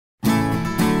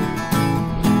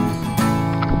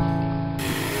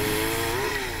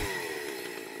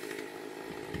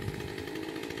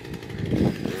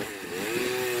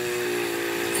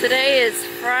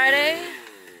Friday.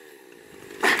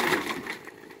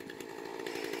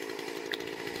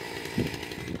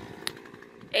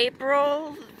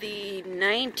 April the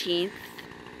 19th.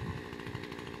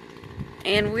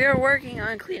 And we are working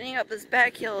on cleaning up this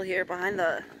back hill here behind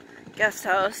the guest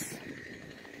house.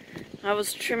 I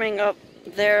was trimming up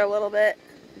there a little bit,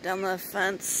 down the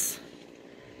fence.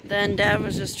 Then Dad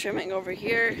was just trimming over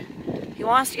here. He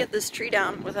wants to get this tree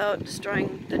down without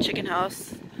destroying the chicken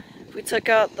house. We took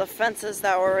out the fences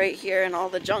that were right here and all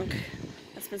the junk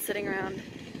that's been sitting around.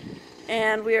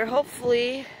 And we are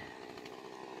hopefully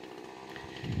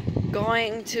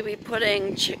going to be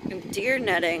putting deer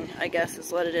netting, I guess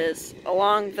is what it is,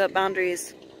 along the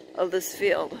boundaries of this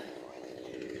field.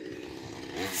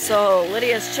 So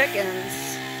Lydia's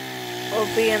chickens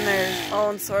will be in their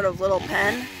own sort of little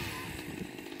pen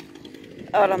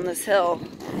out on this hill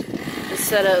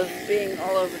instead of being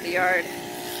all over the yard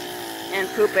and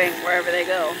pooping wherever they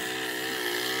go.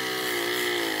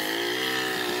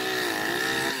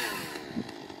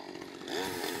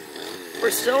 We're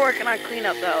still working on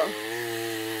cleanup though.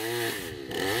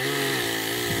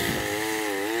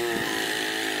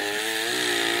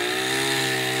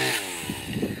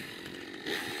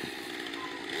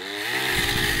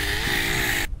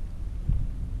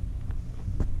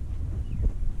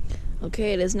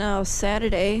 Okay, it is now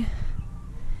Saturday,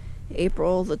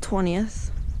 April the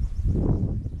 20th.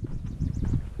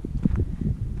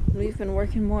 We've been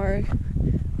working more,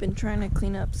 been trying to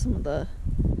clean up some of the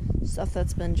stuff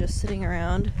that's been just sitting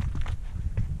around.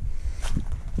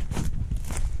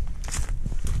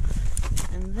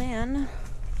 And then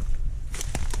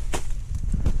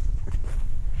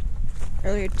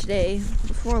earlier today,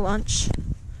 before lunch,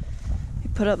 we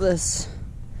put up this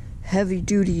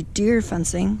heavy-duty deer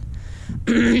fencing.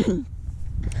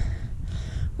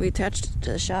 We attached it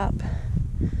to the shop.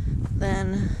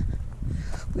 Then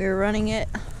we were running it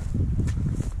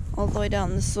all the way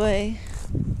down this way.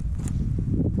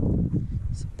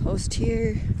 There's a post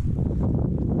here.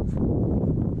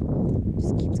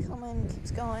 Just keeps coming,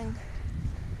 keeps going.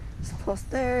 There's a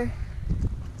post there.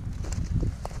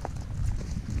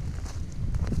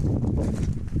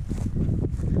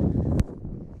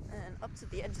 And up to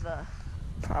the edge of the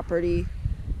property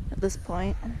at this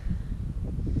point.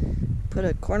 Put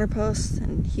a corner post,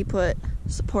 and he put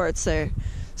supports there,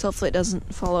 so hopefully it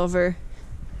doesn't fall over.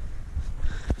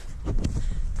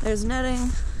 There's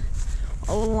netting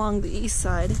all along the east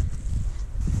side.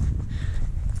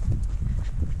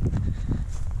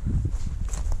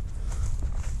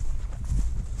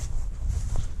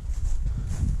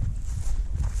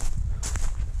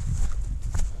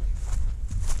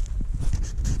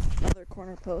 Another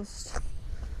corner post.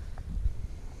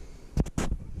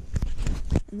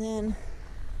 And then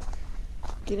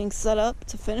getting set up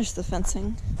to finish the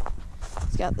fencing.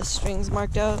 He's got the strings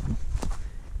marked out.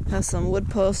 Has some wood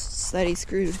posts that he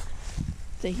screwed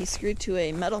to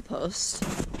a metal post.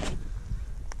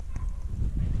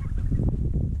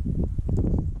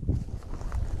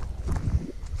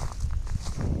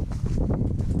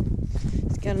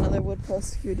 He's got another wood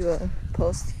post screwed to a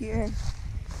post here.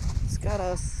 He's got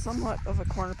a somewhat of a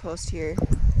corner post here.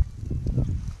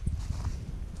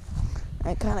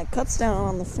 It kind of cuts down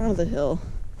on the front of the hill,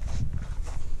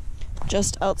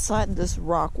 just outside this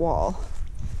rock wall.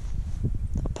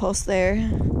 A post there,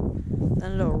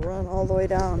 then it'll run all the way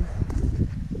down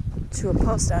to a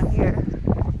post down here.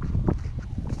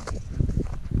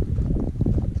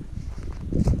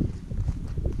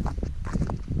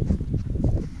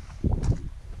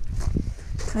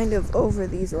 Kind of over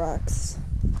these rocks.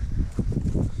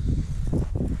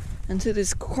 And to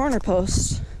this corner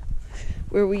post,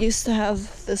 where we used to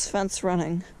have this fence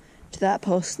running to that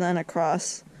post, then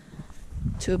across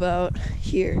to about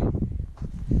here.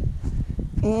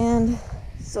 And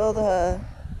so the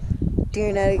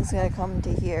deer netting's gonna come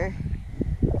to here.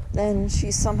 Then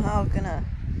she's somehow gonna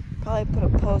probably put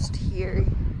a post here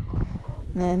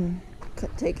and then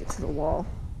take it to the wall.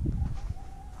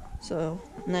 So,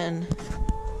 and then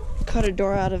cut a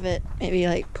door out of it, maybe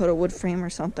like put a wood frame or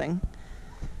something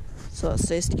so it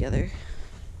stays together.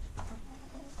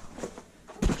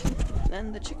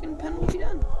 Then the chicken pen will be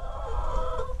done.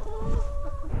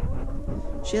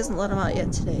 She hasn't let them out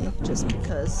yet today, just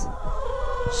because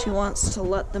she wants to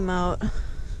let them out.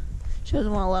 She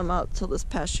doesn't want to let them out till this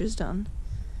pasture's done.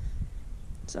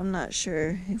 So I'm not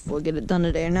sure if we'll get it done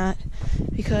today or not,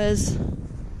 because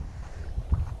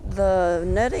the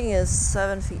netting is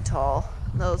 7 feet tall.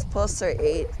 Those posts are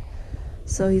 8.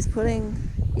 So he's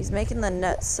making the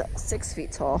net 6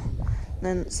 feet tall.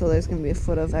 And then, so there's going to be a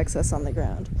foot of excess on the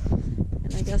ground.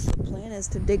 And I guess the plan is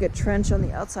to dig a trench on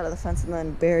the outside of the fence and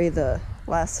then bury the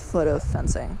last foot of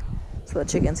fencing so the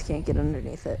chickens can't get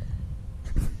underneath it.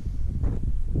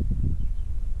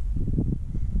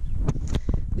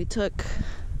 We took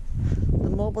the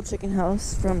mobile chicken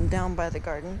house from down by the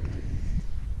garden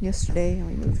yesterday and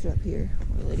we moved it up here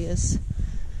where Lydia's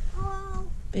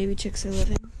baby chicks are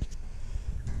living.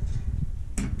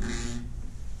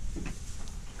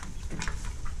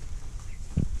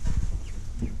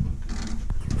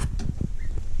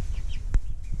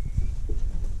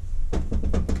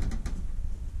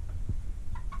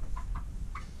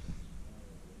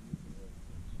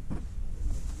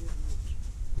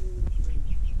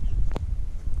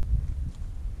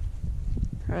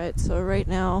 Alright, so right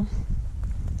now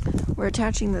we're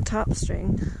attaching the top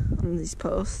string on these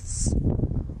posts.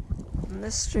 And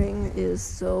this string is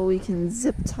so we can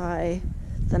zip tie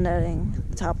the netting,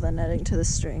 the top of the netting to the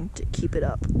string to keep it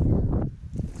up.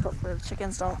 Hopefully the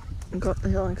chickens don't go up the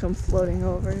hill and come floating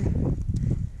over. This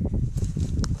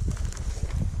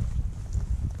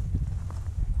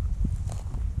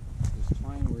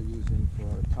twine we're using for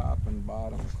our top and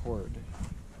bottom cord.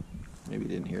 Maybe you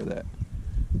didn't hear that.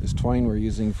 This twine we're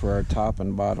using for our top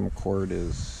and bottom cord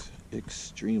is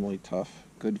extremely tough,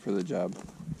 good for the job.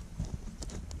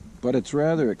 But it's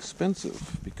rather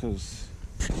expensive because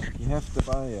you have to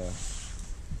buy a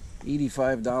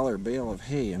 $85 bale of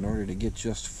hay in order to get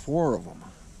just 4 of them.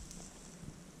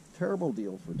 Terrible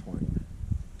deal for twine.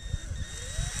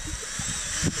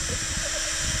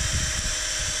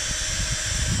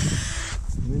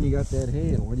 And then you got that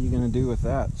hay, and what are you going to do with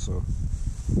that? So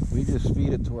we just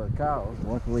feed it to our cows.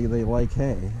 Luckily they like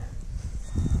hay.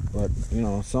 But, you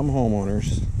know, some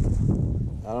homeowners,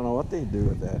 I don't know what they do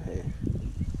with that hay.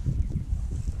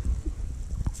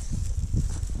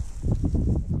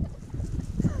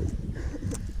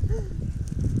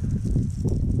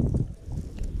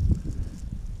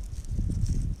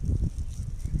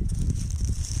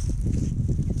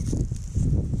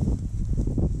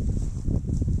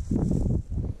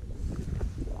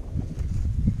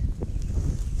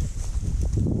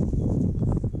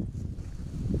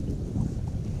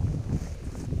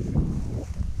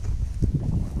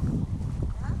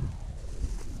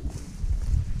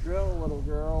 Drill, little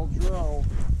girl, drill.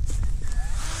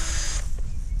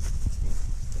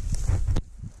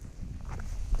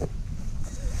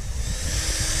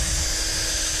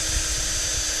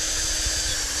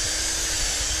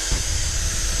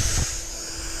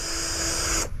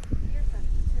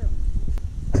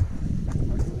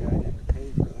 Luckily, I didn't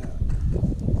pay for that.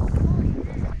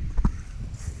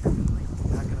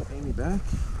 You're not gonna pay me back?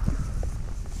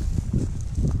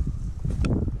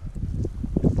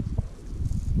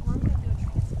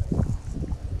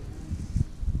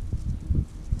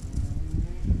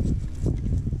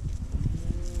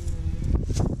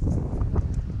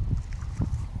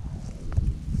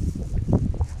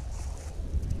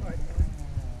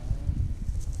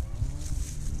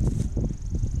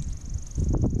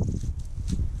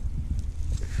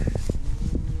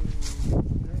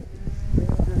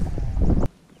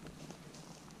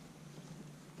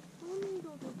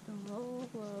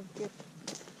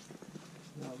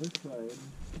 Now this side.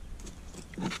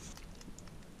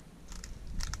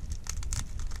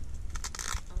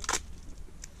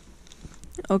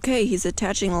 Okay, he's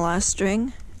attaching the last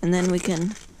string and then we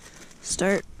can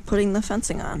start putting the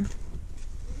fencing on.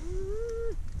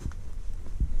 You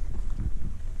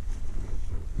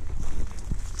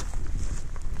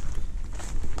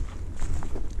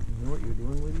know what you're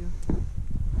doing, Lydia?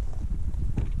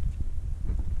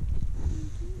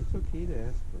 It's okay to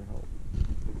ask for help.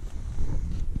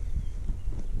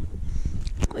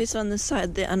 At least on this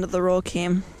side, the end of the roll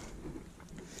came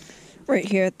right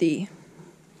here at the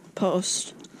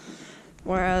post,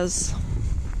 whereas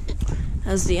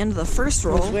as the end of the first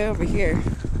roll was way over here,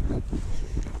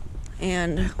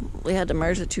 and we had to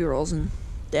merge the 2 rolls, and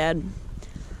Dad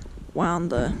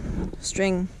wound the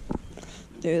string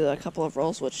through the couple of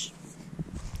rolls, which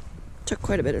took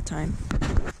quite a bit of time.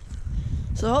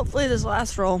 So hopefully this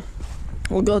last roll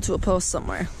will go to a post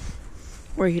somewhere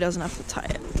where he doesn't have to tie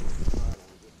it.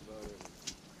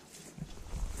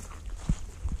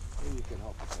 You can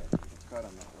help with that. Cut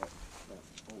on that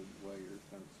old wire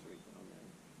fence right down there.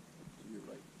 To your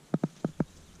right.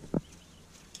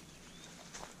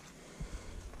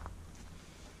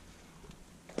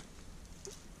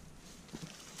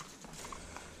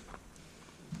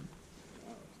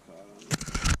 That was caught on there.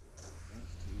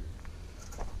 Thanks to you.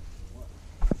 What?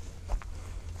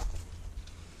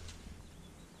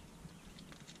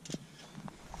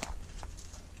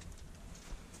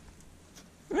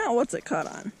 Now what's it caught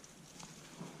on?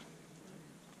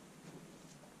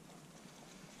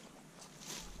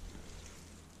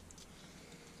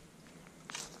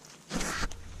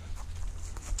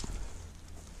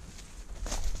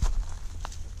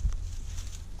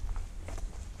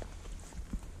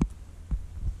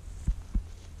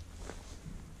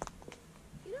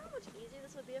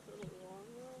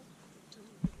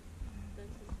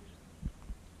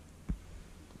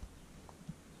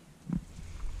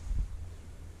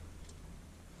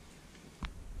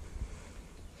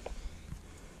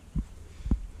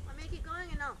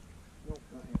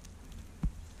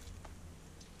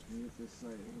 this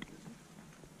side.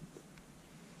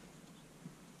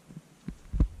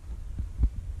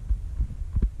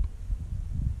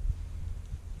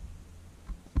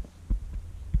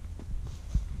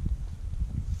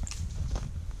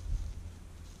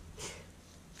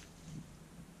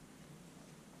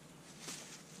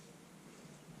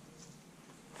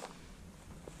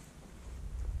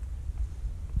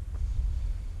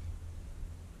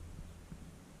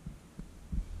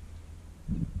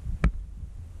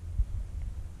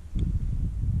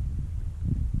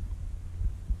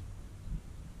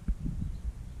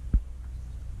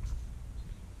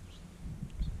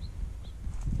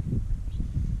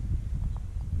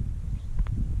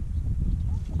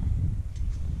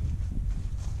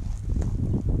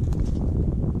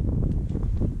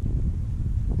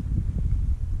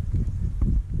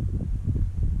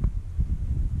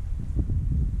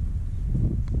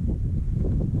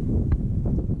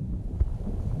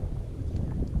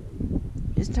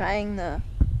 Just tying the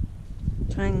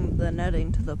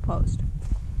netting to the post.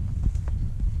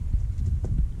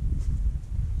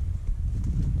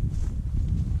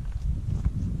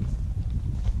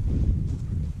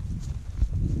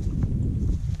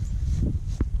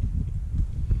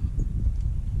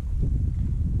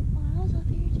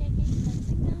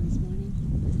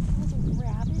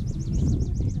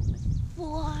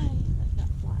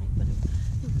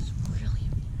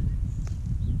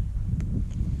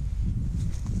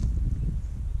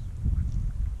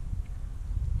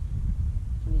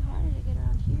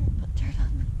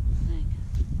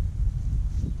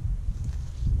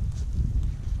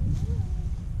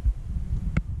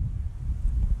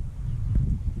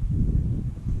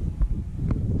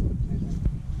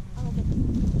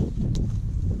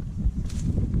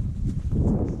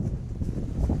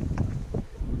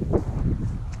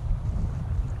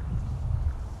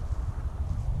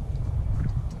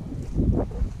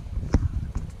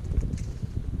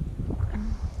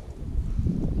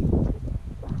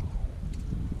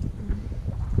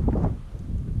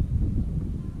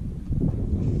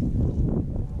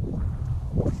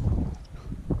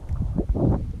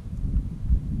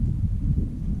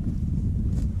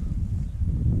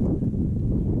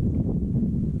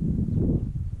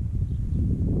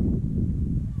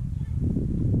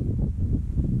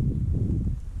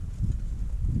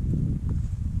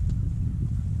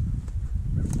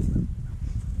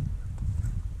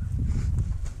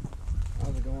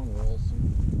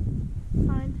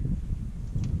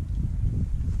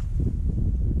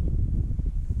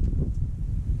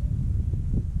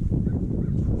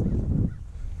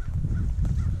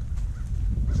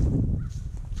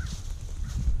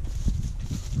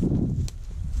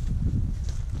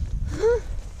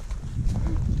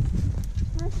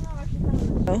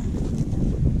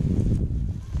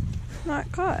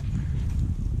 Not caught.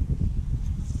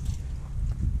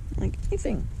 Like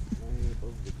anything.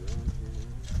 Above the ground here.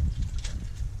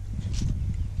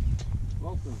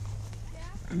 Welcome.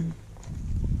 Yeah.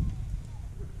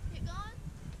 Get going?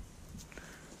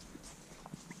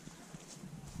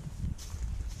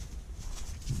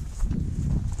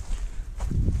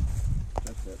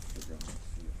 That's the ground.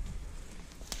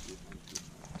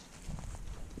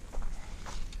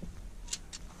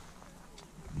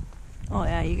 Oh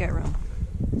yeah, you got room.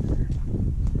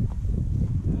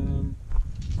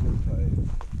 So tight.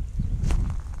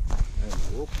 And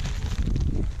whoop.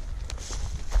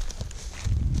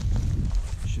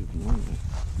 Should have known that.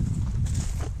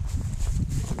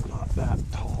 I'm not that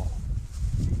tall.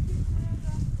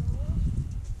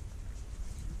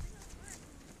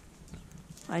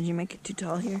 Why'd you make it too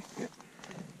tall here? Yeah.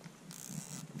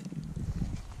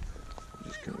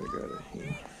 Just kind of gotta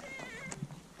hang.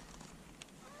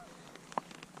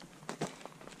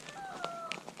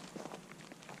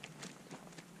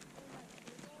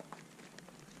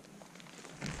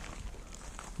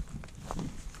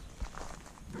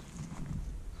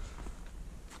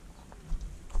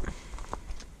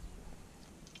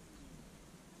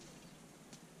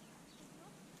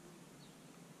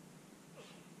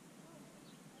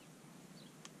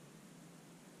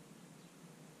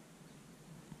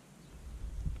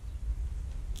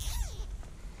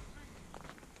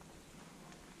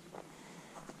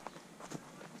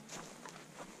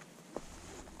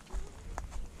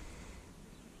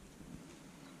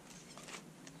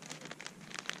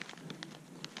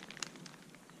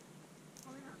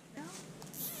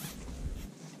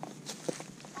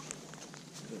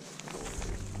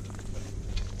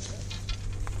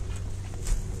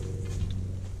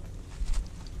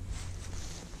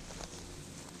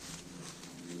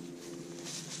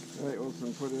 Alright,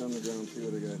 Wilson, put it on the ground, see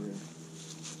what I got here.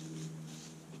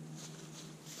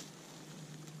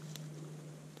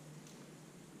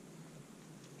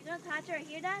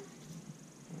 You're done?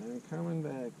 I'm coming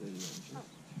back, Lydia. Just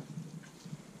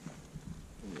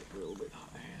get a little bit high.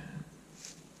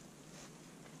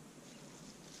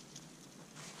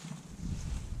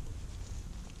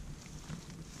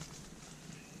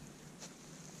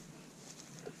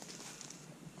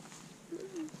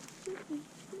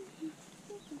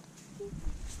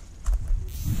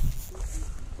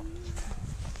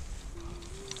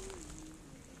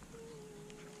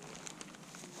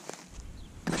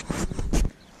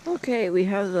 Okay, we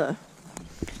have the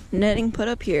netting put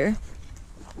up here.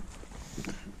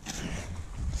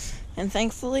 And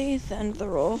thankfully, the end of the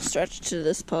roll stretched to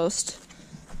this post,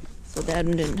 so Dad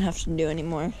didn't have to do any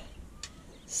more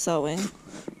sewing.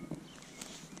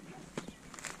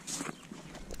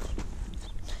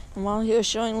 And while he was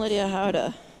showing Lydia how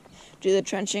to do the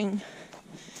trenching,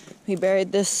 we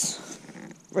buried this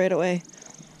right away.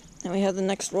 And we have the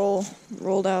next roll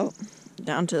rolled out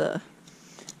down to the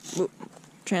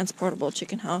transportable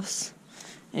chicken house.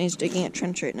 And he's digging a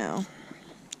trench right now.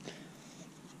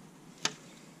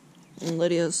 And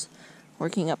Lydia's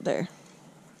working up there.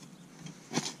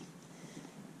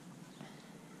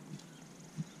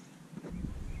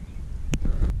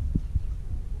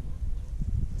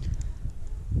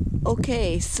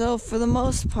 Okay, so for the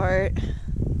most part,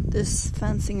 this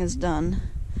fencing is done.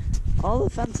 All the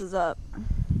fence is up.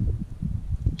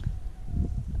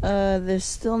 There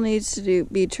still needs to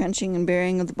be trenching and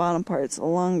burying of the bottom parts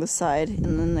along the side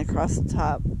and then across the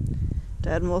top.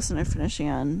 Dad and Wilson are finishing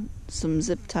on some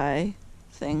zip tie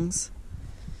things.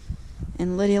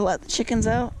 And Lydia let the chickens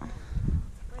out.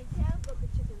 My dad let the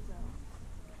chickens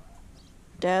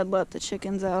out. Dad let the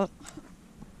chickens out.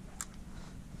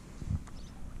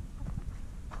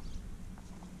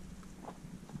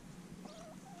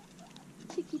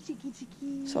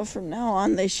 Chicky. So from now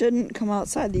on, they shouldn't come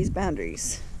outside these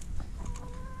boundaries.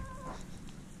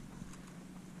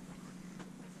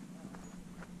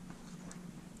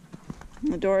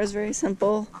 The door is very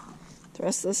simple. The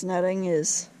rest of this netting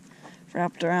is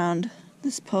wrapped around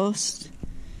this post,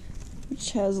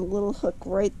 which has a little hook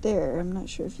right there. I'm not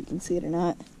sure if you can see it or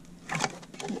not.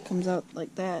 It comes out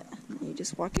like that, and you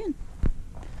just walk in.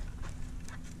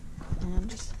 And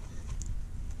just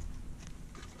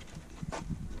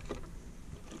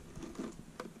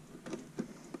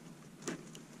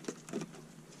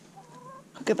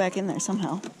hook it back in there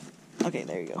somehow. Okay,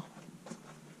 there you go.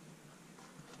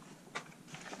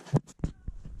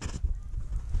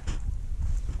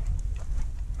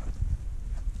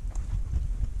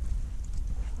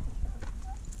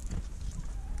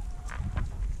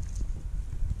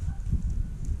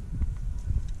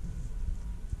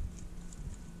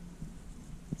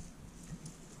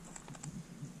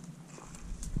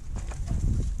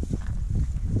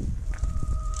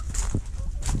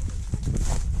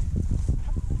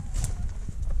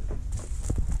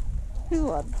 There's a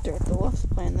lot of dirt. The wolf's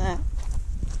playing that.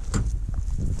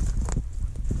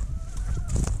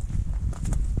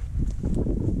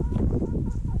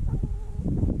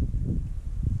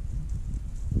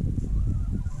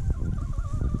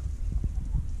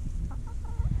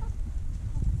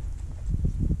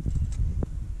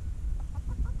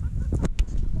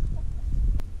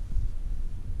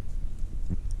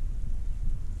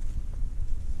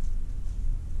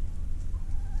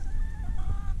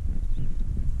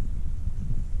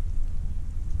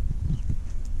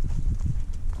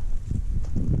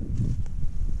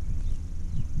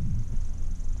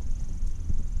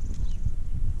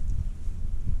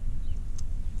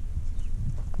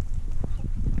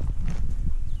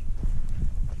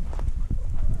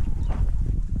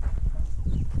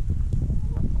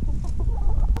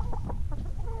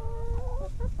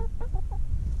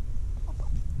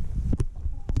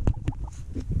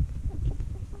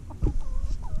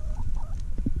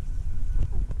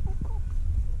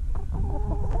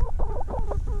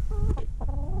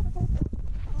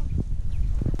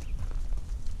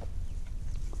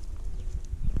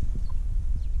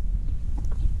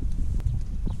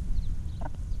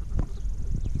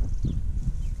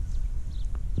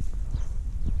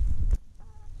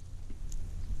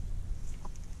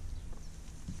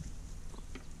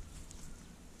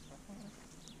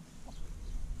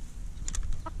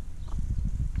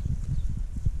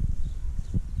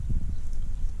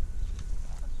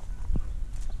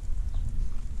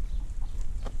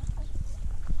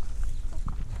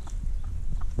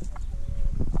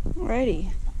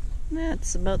 Alrighty,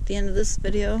 that's about the end of this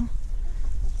video.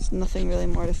 There's nothing really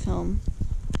more to film.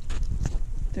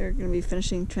 They're going to be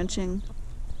finishing trenching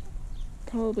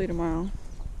probably tomorrow.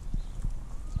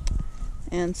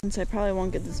 And since I probably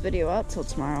won't get this video out till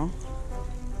tomorrow,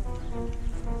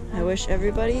 I wish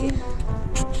everybody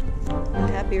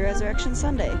happy Resurrection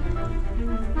Sunday.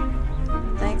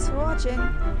 Thanks for watching.